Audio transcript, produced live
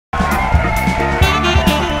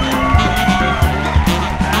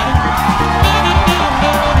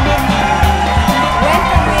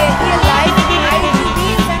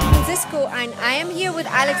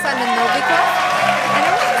Novikov, and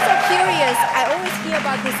I was just so curious. I always hear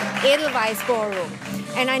about this Edelweiss ballroom,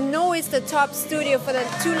 and I know it's the top studio for the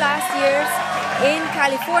 2 last years in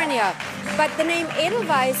California. But the name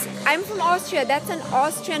Edelweiss, I'm from Austria. That's an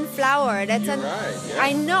Austrian flower. That's You're right, yeah.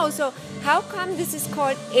 I know. So how come this is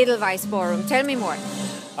called Edelweiss ballroom? Tell me more.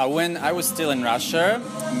 When I was still in Russia,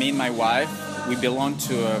 me and my wife, we belonged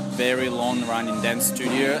to a very long-running dance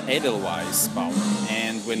studio, Edelweiss Ballroom.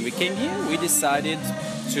 And when we came here, we decided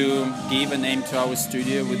to give a name to our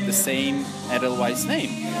studio with the same Edelweiss name.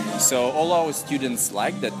 So all our students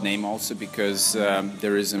like that name also because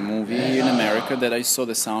there is a movie in America that I saw,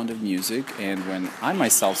 The Sound of Music, and when I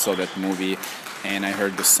myself saw that movie and I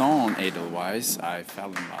heard the song Edelweiss, I fell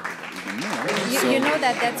in love with it even more. You know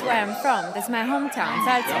that's where I'm from. That's my hometown,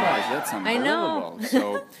 Salzburg. Gosh, that's unbelievable. I know.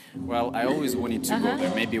 So, well, I always wanted to go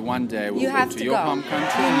there. Maybe one day we'll go to your home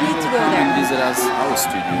country You and need you to will go come there. and visit us, our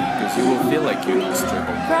studio, because you will feel like you're in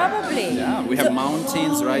Austria. Probably. Yeah, we have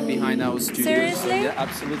mountains right behind our studio. Seriously? Yeah,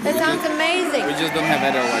 absolutely. That sounds amazing. We just don't have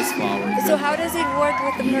Edelweiss flowers. So how does it work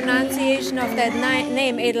with the pronunciation of that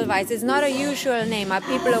name, Edelweiss? It's not a usual name. Are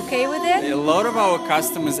people okay with it? A lot of our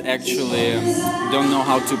customers actually don't know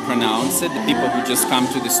how to pronounce it. The people who just come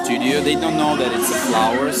to the studio, they don't know that it's a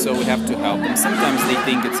flower, so we have to help them. Sometimes they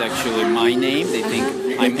think it's actually my name. They think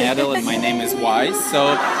I'm Edel and my name is Weiss.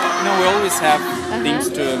 So, we always have things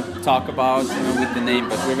to talk about, with the name,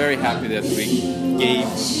 but we're very happy that we gave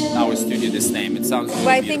our studio this name. It sounds really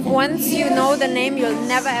Well, I beautiful. think once you know the name, you'll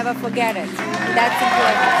never ever forget it. That's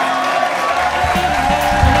important.